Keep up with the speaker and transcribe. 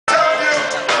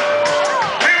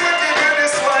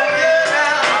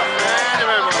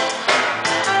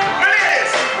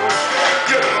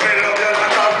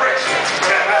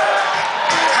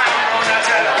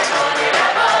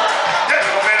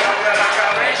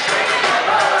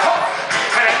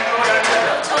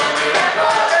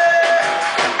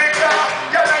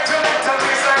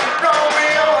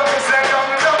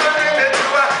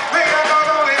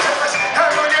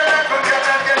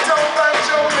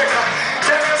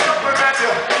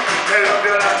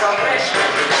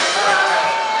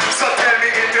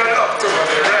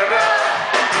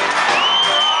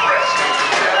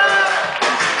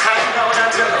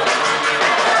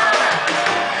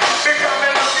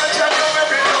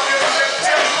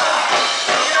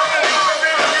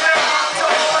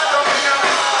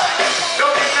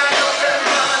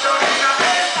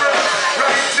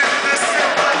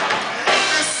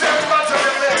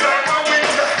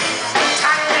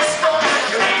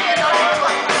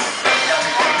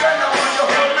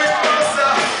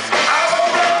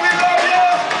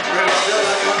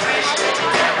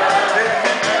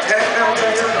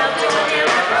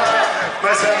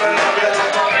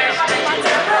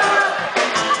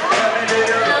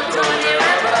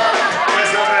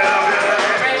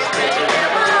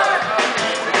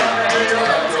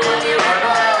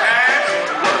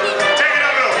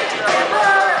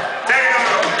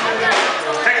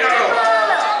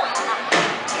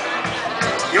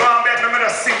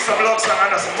some love song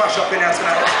and some mash up in here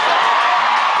tonight.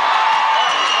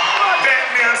 Bet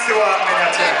me and see what I'm in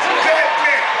here. Bet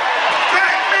me.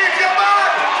 Bet me if you're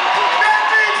mad. Bet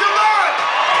me if you're mad.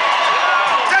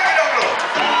 Take it down low.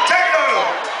 Take it down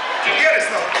low. Hear this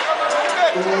now.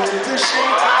 Ooh, the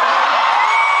shade.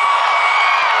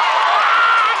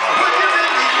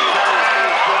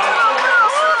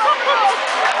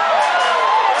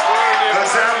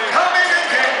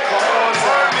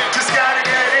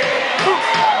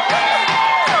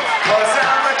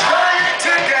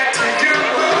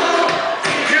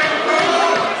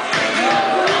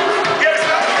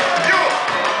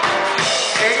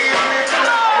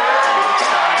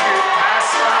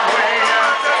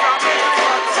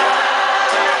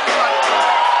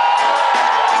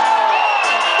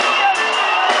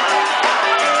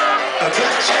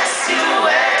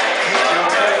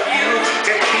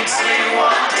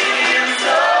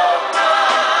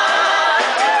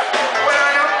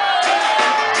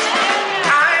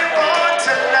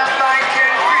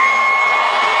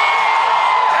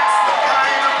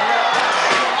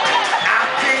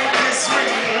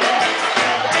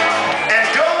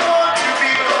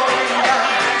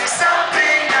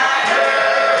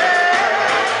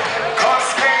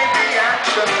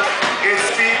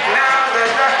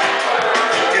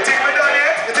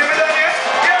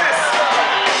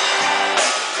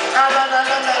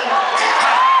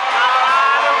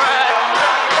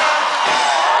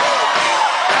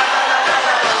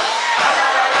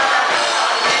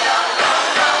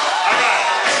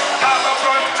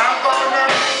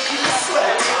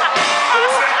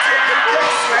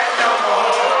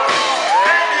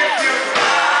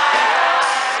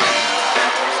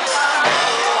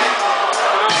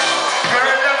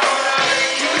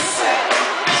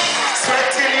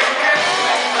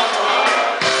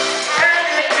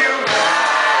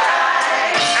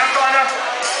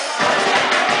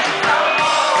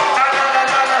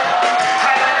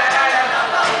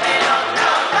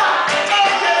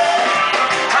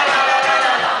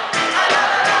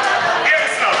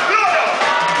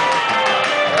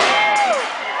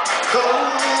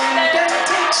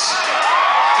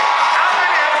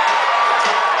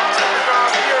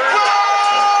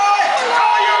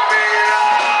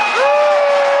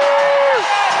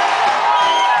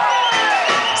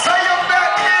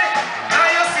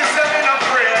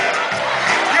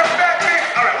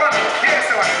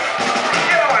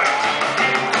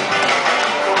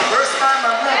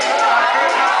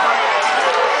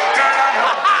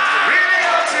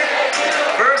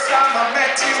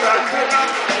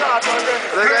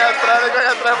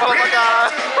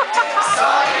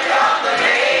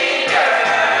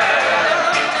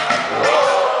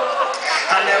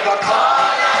 I never call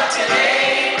out today.